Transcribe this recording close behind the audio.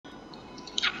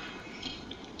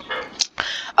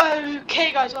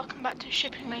Okay guys, welcome back to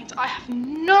Shipping Lanes. I have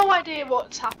no idea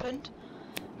what's happened.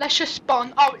 Let's just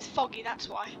spawn. Oh, it's foggy, that's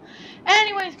why.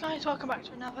 Anyways guys, welcome back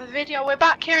to another video. We're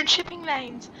back here in Shipping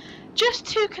Lanes just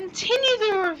to continue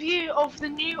the review of the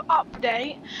new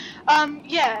update.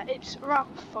 Yeah, it's rather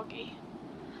foggy.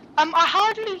 I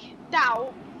hardly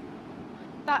doubt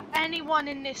that anyone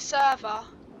in this server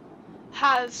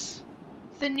has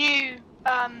the new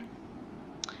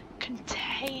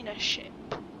container ship.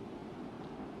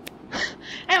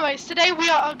 Anyways, today we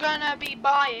are gonna be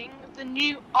buying the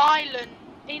new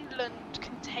inland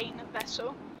container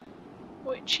vessel,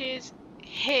 which is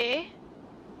here.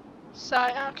 So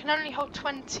I can only hold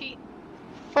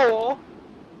 24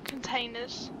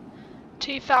 containers.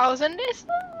 2,000. It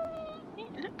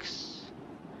looks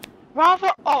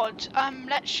rather odd.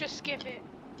 Let's just give it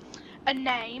a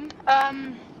name.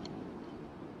 I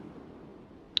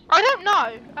don't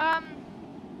know.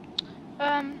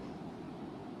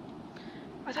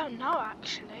 I don't know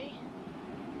actually.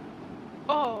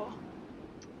 Oh.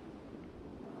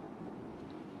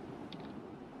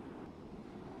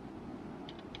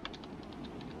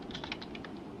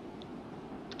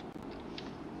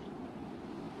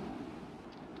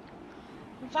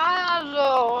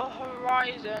 Valor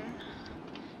Horizon.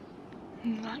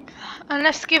 Like that. And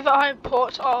let's give it a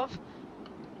port of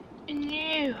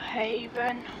New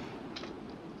Haven.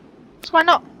 So why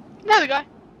not? There we go.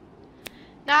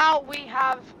 Now we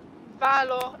have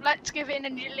Valor. Let's give it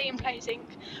an Alien placing.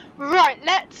 Right,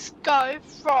 let's go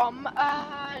from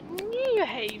New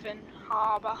Haven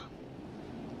Harbour.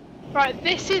 Right,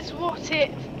 this is what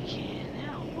it.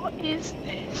 Now, what is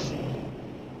this?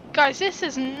 Guys, this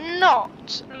does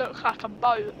not look like a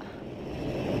boat.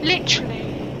 Literally.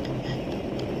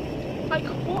 Like,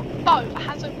 what boat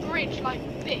has a bridge like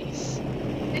this?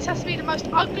 This has to be the most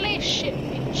ugliest ship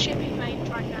in Shipping Lanes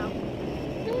right now.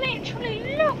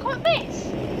 Literally, look at this!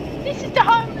 This is the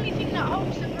only thing that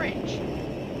holds the bridge.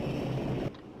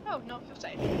 Oh, not for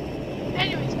safe.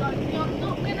 Anyways, guys, we are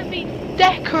not going to be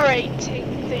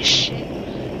decorating this ship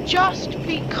just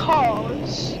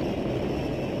because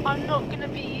I'm not going to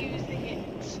be using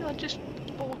it. I just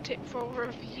bought it for a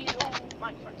review. Oh,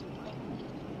 microphone's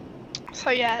playing. So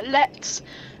yeah, let's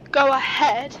go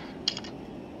ahead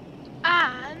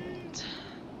and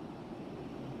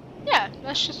yeah,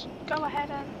 let's just go ahead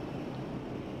and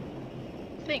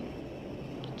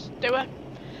let's do a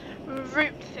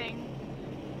route thing.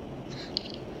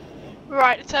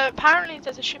 Right, so apparently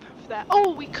there's a ship over there.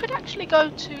 Oh, we could actually go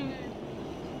to,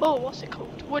 oh, what's it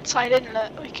called? Woodside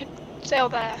Inlet. We could sail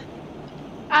there.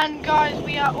 And guys,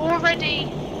 we are already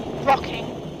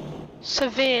rocking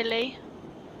severely.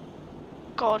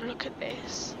 God, look at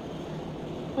this.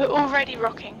 We're already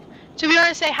rocking. To be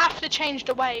honest, they have to change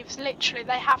the waves. Literally,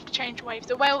 they have to change the waves.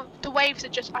 The waves are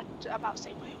just, I'm about to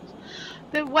say waves.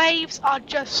 The waves are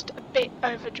just a bit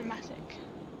over dramatic.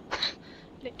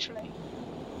 Literally.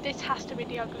 This has to be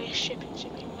the ugliest ship in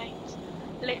Shipping Lanes.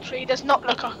 Literally, it does not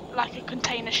look like a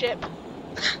container ship.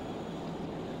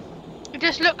 It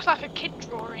just looks like a kid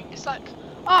drawing. It's like,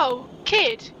 oh,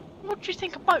 kid, what do you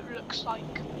think a boat looks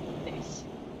like? This.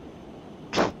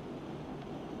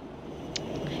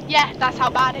 Yeah, that's how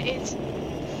bad it is.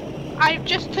 I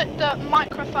just took the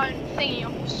microphone thingy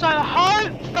off, so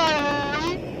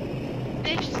hopefully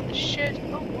this should.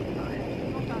 Oh, what the heck?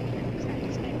 Not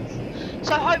done.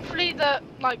 So hopefully the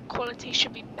quality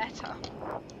should be better.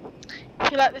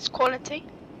 If you like this quality,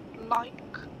 If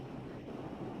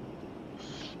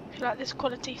you like this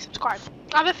quality, subscribe.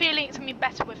 I have a feeling it's gonna be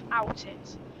better without it.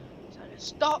 So the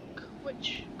stock,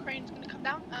 which crane's gonna come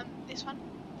down. This one,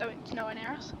 though it's nowhere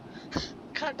near us.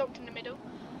 Kind of docked in the middle.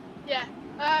 Yeah.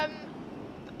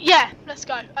 Yeah. Let's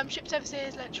go. Ship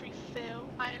services. Let's refill.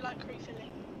 I like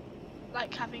refilling.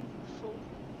 Like having full.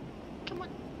 Come on.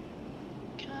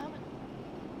 Come on.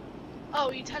 Oh,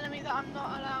 you're telling me that I'm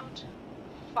not allowed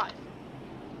 5?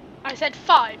 I said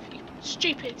 5. You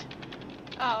stupid.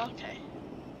 Oh, okay.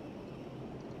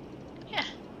 Yeah.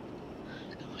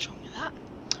 What's wrong with that?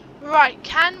 Right.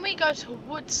 Can we go to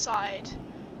Woodside?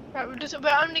 Right.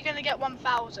 We're only going to get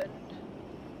 1,000.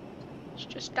 It's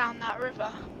just down that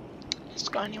river. Let's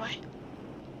go anyway.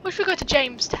 Where should we go to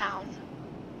Jamestown?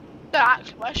 No,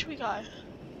 actually, where should we go?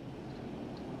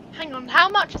 Hang on, how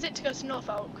much is it to go to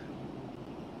Norfolk?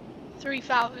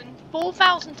 3,000.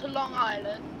 4,000 to Long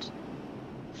Island.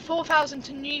 4,000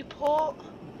 to Newport.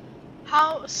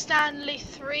 Stanley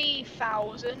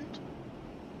 3,000.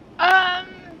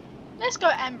 Let's go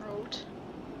Emerald.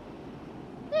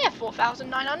 Yeah,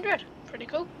 4,900. Pretty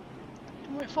cool.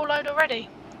 We're full load already.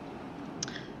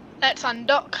 Let's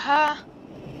undock her.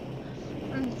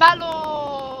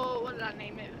 Valor, what did I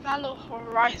name it? Valor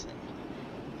Horizon.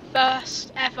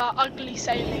 First ever ugly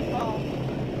sailing. Oh,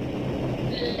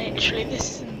 literally,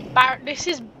 this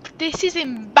is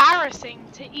embarrassing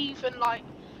to even like.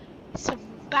 It's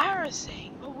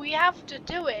embarrassing, but we have to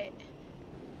do it.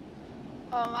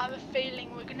 Oh, I have a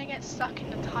feeling we're gonna get stuck in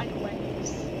the tidal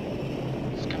waves.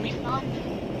 It's gonna be fun.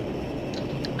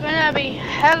 Gonna be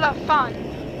hella fun.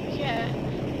 Yeah.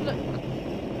 Look,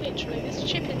 literally, this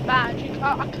ship is bad.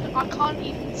 I can't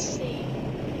even see.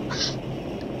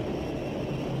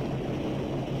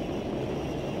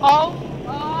 Oh,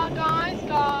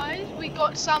 guys, we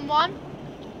got someone.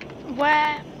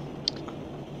 Where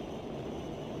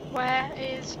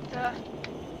is the...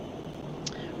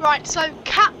 Right, so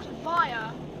Cap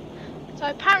Via. So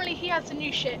apparently he has a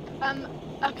new ship.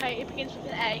 Okay, it begins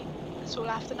with an A. That's all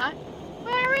I have to know.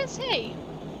 Where is he?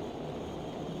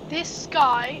 This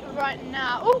guy right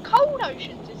now. Oh, Cold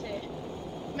Oceans is here.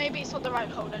 Maybe it's not the right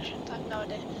Cold Oceans. I have no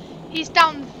idea. He's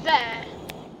down there.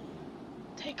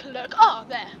 Take a look. Oh,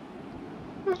 there.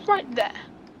 Right there.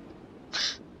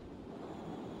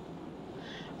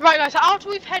 Right, guys. So after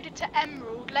we've headed to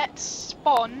Emerald, let's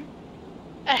spawn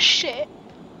a ship.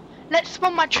 Let's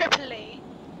spawn my Tripoli.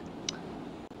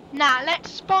 Now, let's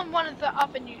spawn one of the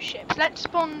other new ships. Let's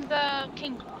spawn the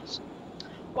King class.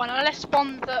 Well, no, let's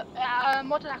spawn the,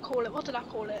 what did I call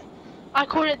it? I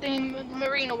call it the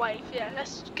Marina Wave. Yeah,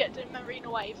 let's get the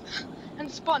Marina Wave and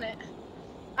spawn it.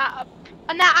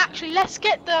 And now, actually, let's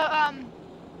get the,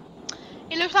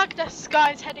 it looks like this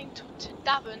guy's heading to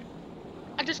Davin.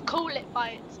 I just call it by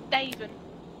its Davin.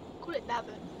 Call it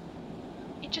Davin.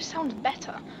 It just sounds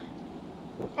better.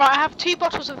 Right, I have 2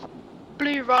 bottles of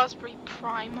Blue Raspberry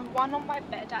Prime, one on my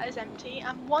bed that is empty,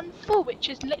 and one full, which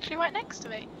is literally right next to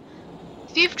me.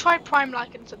 If you've tried Prime,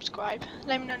 like and subscribe.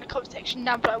 Let me know in the comment section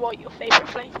down below what your favourite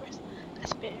flavour is.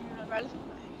 That's a bit irrelevant,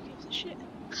 but who gives a shit?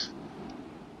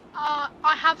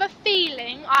 I have a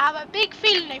big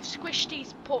feeling they've squished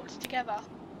these ports together.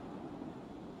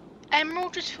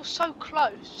 Emerald just feels so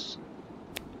close.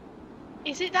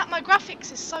 Is it that my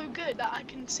graphics is so good that I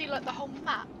can see like the whole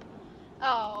map?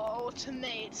 Oh, to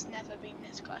me it's never been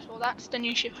this close. Well, that's the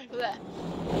new ship over there.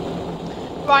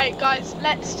 Right, guys,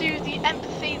 let's do the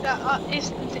empathy that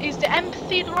is the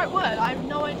empathy the right word? I have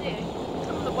no idea.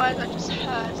 Some of the words I just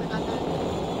heard and I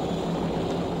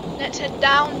know. Let's head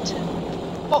down to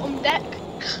bottom deck.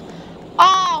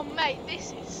 Oh, mate,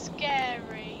 this is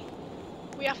scary.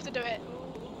 We have to do it.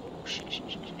 Oh, shit.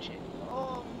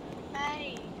 Oh,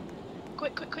 mate.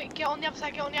 Quick, get on the other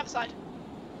side,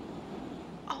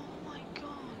 Oh my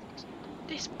god.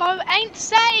 This boat ain't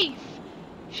safe.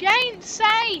 She ain't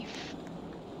safe.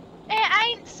 It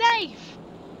ain't safe.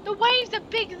 The waves are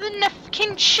bigger than the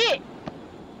fucking ship.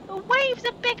 The waves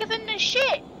are bigger than the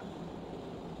ship.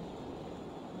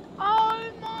 Oh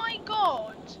my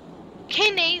god.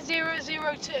 Kinney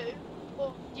 002.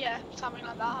 Or yeah, something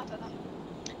like that, I don't know.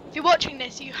 If you're watching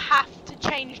this, you have to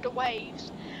change the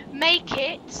waves. Make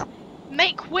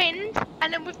wind,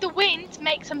 and then with the wind,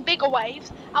 make some bigger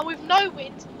waves, and with no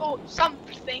wind, or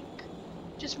something,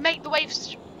 just make the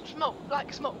waves small.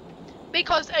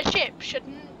 Because a ship should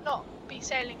not be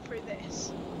sailing through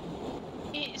this.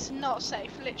 It's not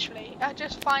safe, literally. I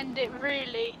just find it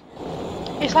really...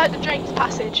 It's like the Drake's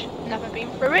Passage. Never been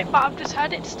through it, but I've just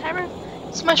heard it's terrible.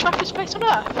 It's the most roughest place on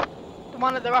Earth.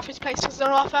 One of the roughest places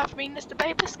on Earth I've been is the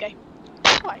Bay of Biscay.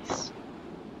 Twice.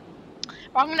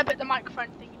 Well, I'm going to put the microphone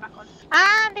thingy back on.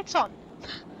 And it's on.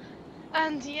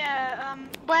 And yeah,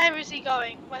 where is he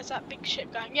going? Where's that big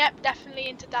ship going? Yep, definitely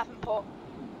into Davenport.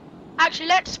 Actually,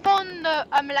 let's spawn the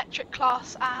electric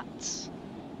class at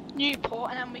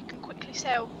Newport and then we can quickly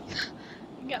sail.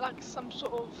 And get like some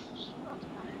sort of... I don't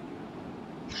know.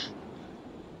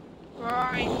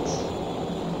 Right.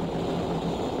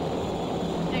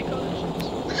 There goes.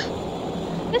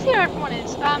 Let's see where everyone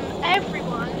is.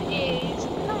 Everyone is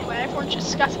nowhere. Everyone's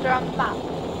just scattered around the map.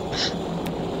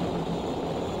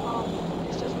 Oh,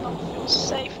 this does not feel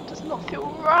safe. It does not feel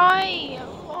right.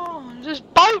 Oh, this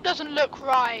boat doesn't look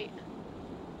right.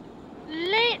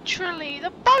 Literally, the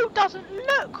boat doesn't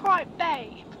look right,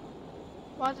 babe.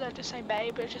 Why did I just say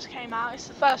babe? It just came out. It's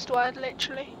the first word,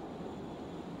 literally.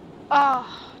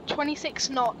 Ah, 26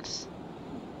 knots.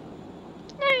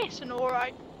 It's an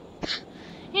alright.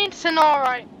 It's an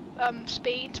alright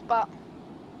speed, but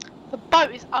the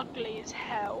boat is ugly as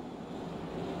hell.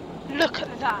 Look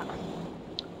at that.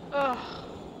 Ugh,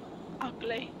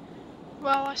 ugly.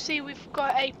 Well, I see we've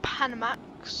got a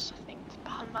Panamax. I think it's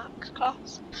Panamax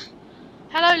class.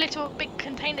 Hello, little big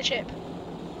container ship.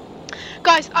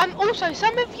 Guys, also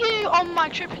some of you on my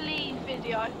Tripoli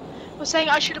video were saying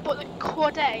I should have bought the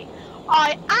Quad A.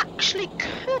 I actually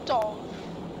could have,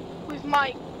 with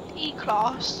my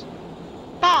E-Class,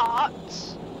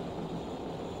 but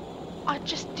I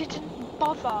just didn't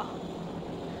bother.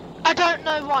 I don't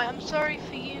know why. I'm sorry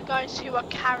for you guys who are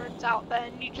Karens out there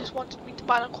and you just wanted me to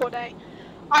buy a Corday.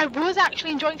 I was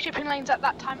actually enjoying shipping lanes at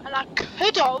that time and I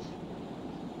could have,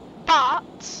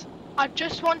 but I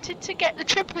just wanted to get the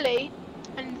Triple E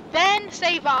and then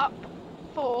save up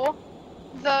for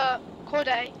the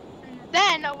Corday, and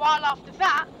then a while after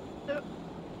that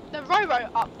the Roro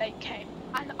update came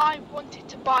and I wanted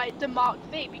to buy the Mark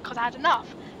V because I had enough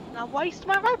and I wasted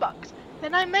my Robux.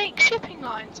 Then I make shipping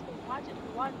lines. Oh, why did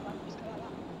my voice go like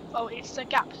that? Oh, it's the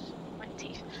gaps in my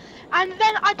teeth. And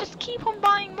then I just keep on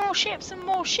buying more ships and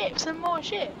more ships and more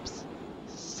ships.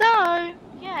 So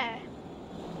yeah,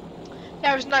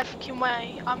 there is no freaking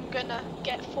way I'm gonna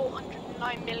get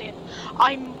 409 million.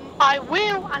 I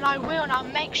will and I'll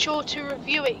make sure to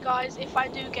review it, guys, if I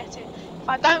do get it. If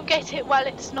I don't get it, well,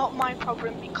 it's not my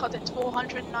problem because it's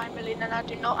 409 million and I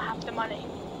do not have the money.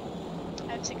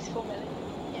 I have 64 million,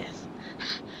 yes.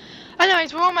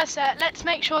 Anyways, we're almost there. Let's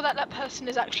make sure that that person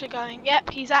is actually going. Yep,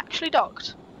 he's actually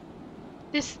docked.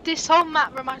 This whole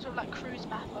map reminds me of like Cruise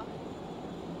Mapper.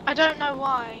 I don't know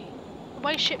why. The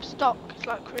way ships dock is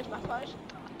like Cruise Mapper. I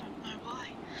don't know why.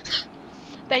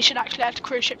 They should actually add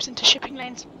cruise ships into shipping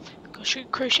lanes because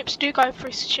cruise ships do go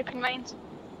through shipping lanes.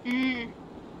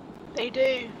 They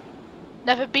do.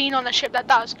 Never been on a ship that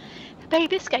does. The Bay of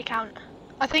Biscay count?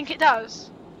 I think it does.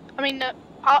 I mean, the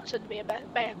Hearts would be a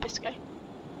Bay of Biscay.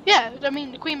 Yeah, I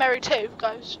mean, the Queen Mary 2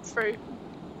 goes through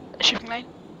a shipping lane.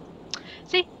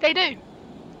 See, they do.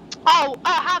 Oh,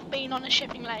 I have been on a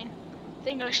shipping lane.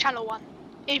 The English Channel one.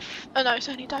 Oh no, it's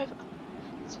only Dover.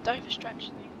 It's a Dover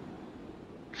stretch thing.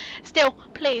 Still,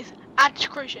 please, add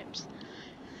cruise ships.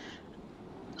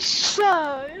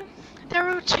 So, there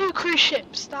are two cruise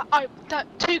ships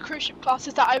two cruise ship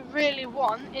classes that I really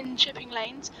want in shipping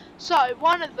lanes. So,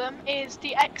 one of them is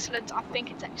the Excellence. I think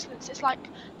it's Excellence. It's like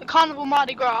the Carnival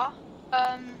Mardi Gras,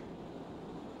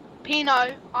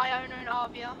 Pinot, Iona and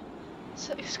Avia.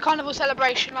 So it's Carnival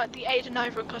Celebration, like the Ada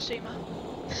Nova and Cosuma.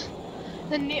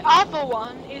 Then the other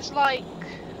one is like,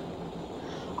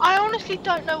 I honestly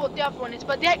don't know what the other one is,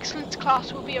 but the Excellence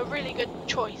class will be a really good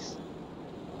choice.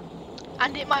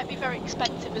 And it might be very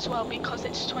expensive as well because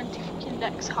it's 20 freaking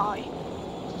decks high.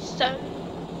 So,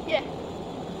 yeah.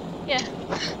 Yeah.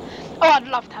 Oh, I'd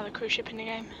love to have a cruise ship in the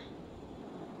game.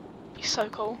 It'd be so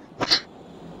cool.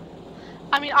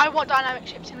 I mean, I want Dynamic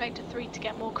Ship Simulator 3 to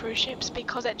get more cruise ships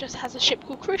because it just has a ship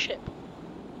called Cruise Ship.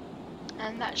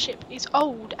 And that ship is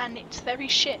old and it's very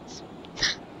shit.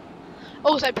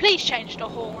 Also, please change the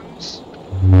horns.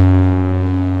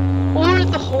 All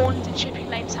of the horns in shipping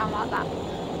lanes sound like that.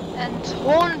 And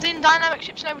horns in Dynamic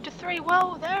Ship Simulator 3,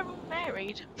 well, they're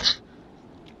varied.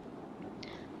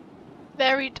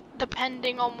 Varied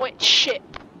depending on which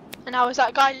ship. And how is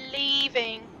that guy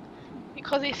leaving?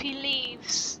 Because if he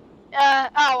leaves... oh,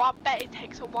 I bet it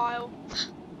takes a while.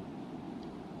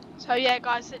 So yeah,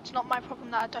 guys, it's not my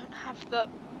problem that I don't have the...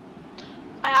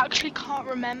 I actually can't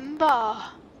remember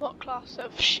what class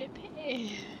of ship it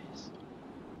is.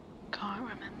 Can't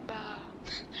remember.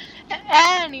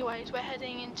 Anyways, we're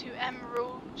heading into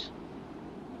Emerald.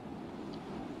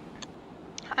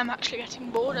 I'm actually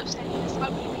getting bored of sending this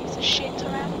ugly piece of shit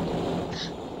around.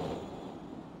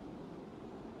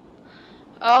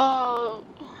 Oh,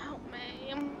 help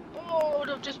me. I'm bored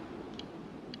of just...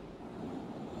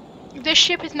 This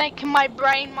ship is making my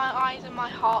brain, my eyes and my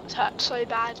heart hurt so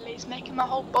badly. It's making my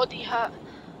whole body hurt.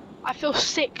 I feel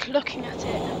sick looking at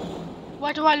it.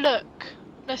 Where do I look?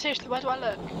 No, seriously, where do I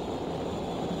look?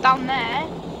 Down there?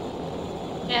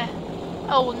 Yeah.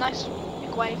 Oh, nice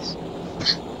big waves.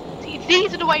 See,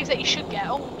 these are the waves that you should get.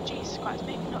 Oh, Jesus Christ,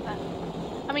 maybe not that.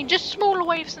 I mean, just smaller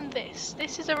waves than this.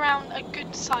 This is around a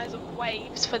good size of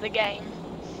waves for the game.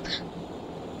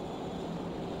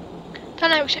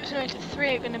 Dynamic Ship Simulator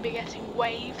 3 are going to be getting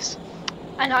waves.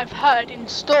 And I've heard in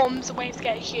storms the waves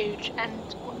get huge, and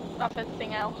other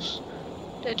thing else.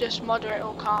 They're just moderate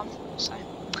or calm. So,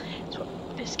 that's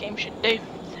what this game should do.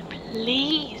 So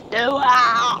please do it!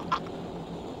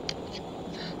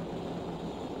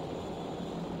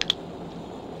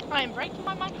 I am breaking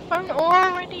my microphone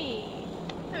already.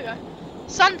 There we go.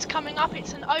 Sun's coming up.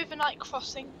 It's an overnight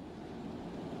crossing.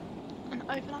 An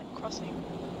overnight crossing.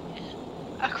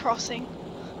 Yeah. A crossing.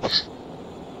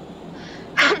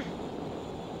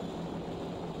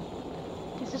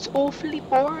 This is awfully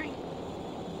boring.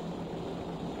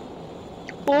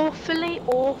 Awfully.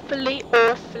 Oh.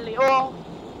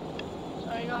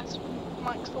 Sorry guys,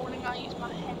 mic's falling. I use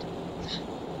my head.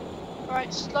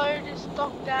 Alright, slow this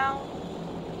dog down.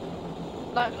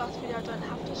 Like last video, I don't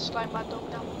have to slow my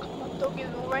dog down because my dog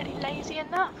is already lazy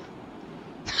enough.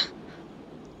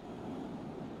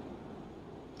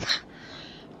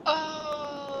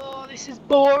 Oh, this is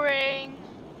boring.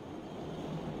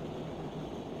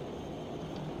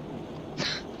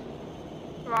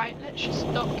 Right, let's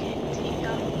just dock it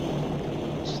here.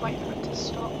 Just wait for it to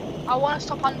stop. I want to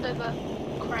stop under the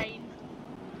crane.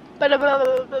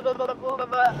 Oh,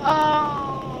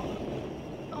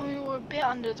 we were a bit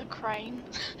under the crane.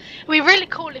 It'd be really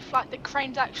cool if like the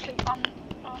crane's actually on.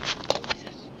 Oh,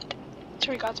 Jesus.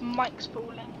 Sorry guys, mic's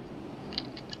falling.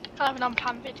 I have an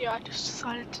unplanned video, I just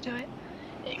decided to do it.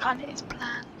 It kind of is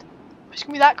planned. It's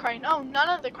gonna be that crane. Oh, none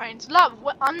of the cranes. Love,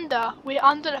 we're under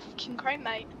the fucking crane,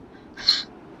 mate.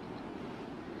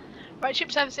 Right,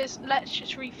 ship services, let's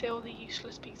just refill the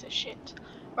useless piece of shit.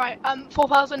 Right,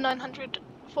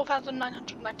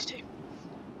 4,992.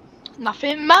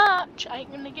 Nothing much,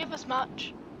 ain't gonna give us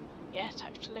much. Yeah,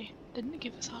 totally. Didn't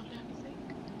give us hardly anything.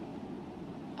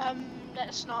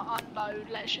 Let's not unload,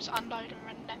 let's just unload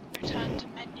and return to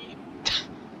menu.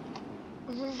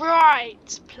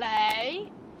 Right,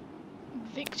 play.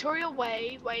 Victoria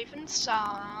Way, Wave and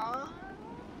Star.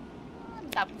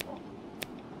 Davenport.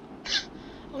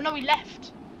 Oh no, he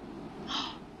left.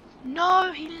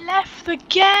 No, he left the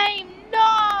game.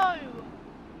 No.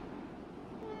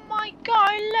 Oh my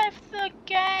god, he left the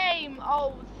game.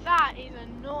 Oh, that is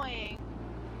annoying.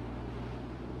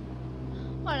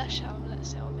 Well, let's sell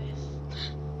this.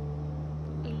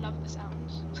 I love the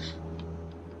sounds.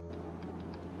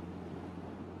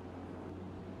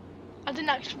 I didn't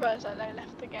actually realise that they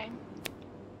left the game.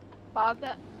 But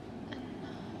that.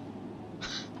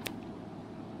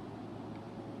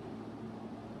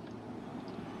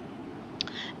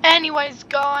 Anyways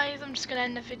guys, I'm just gonna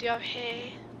end the video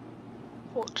here.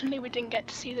 Fortunately we didn't get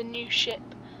to see the new ship.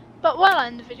 But while I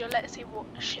end the video, let's see what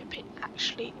ship it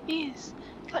actually is.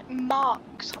 It's like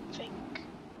Mark something.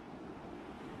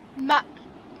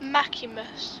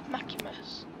 Maximus.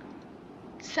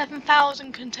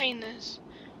 7,000 containers.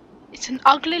 It's an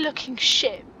ugly looking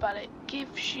ship, but it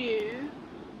gives you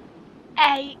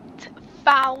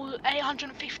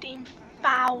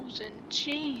 815,000.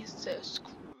 Jesus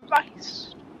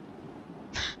Christ.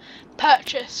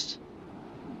 Purchased.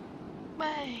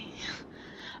 Way.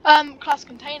 Class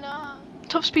container.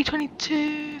 Top speed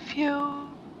 22. Fuel.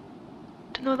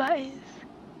 Don't know what that is.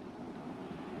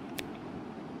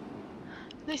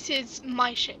 This is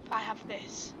my ship. I have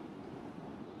this.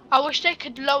 I wish they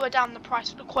could lower down the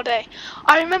price of the Quad A.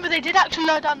 I remember they did actually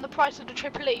lower down the price of the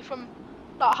Triple E from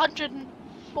like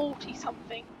 140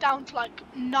 something down to like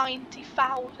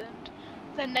 90,000.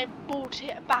 Then they brought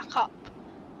it back up,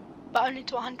 but only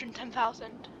to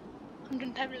 110,000,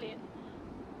 110 million.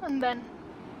 And then,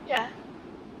 yeah.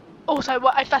 Also,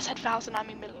 well, if I said thousand, I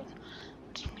mean million. I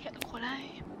just want to get the Quad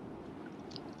A.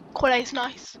 Quad A is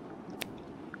nice.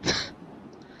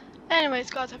 Anyways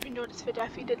guys, I hope you enjoyed this video.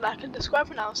 If you did, like and subscribe,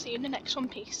 and I'll see you in the next one.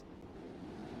 Peace.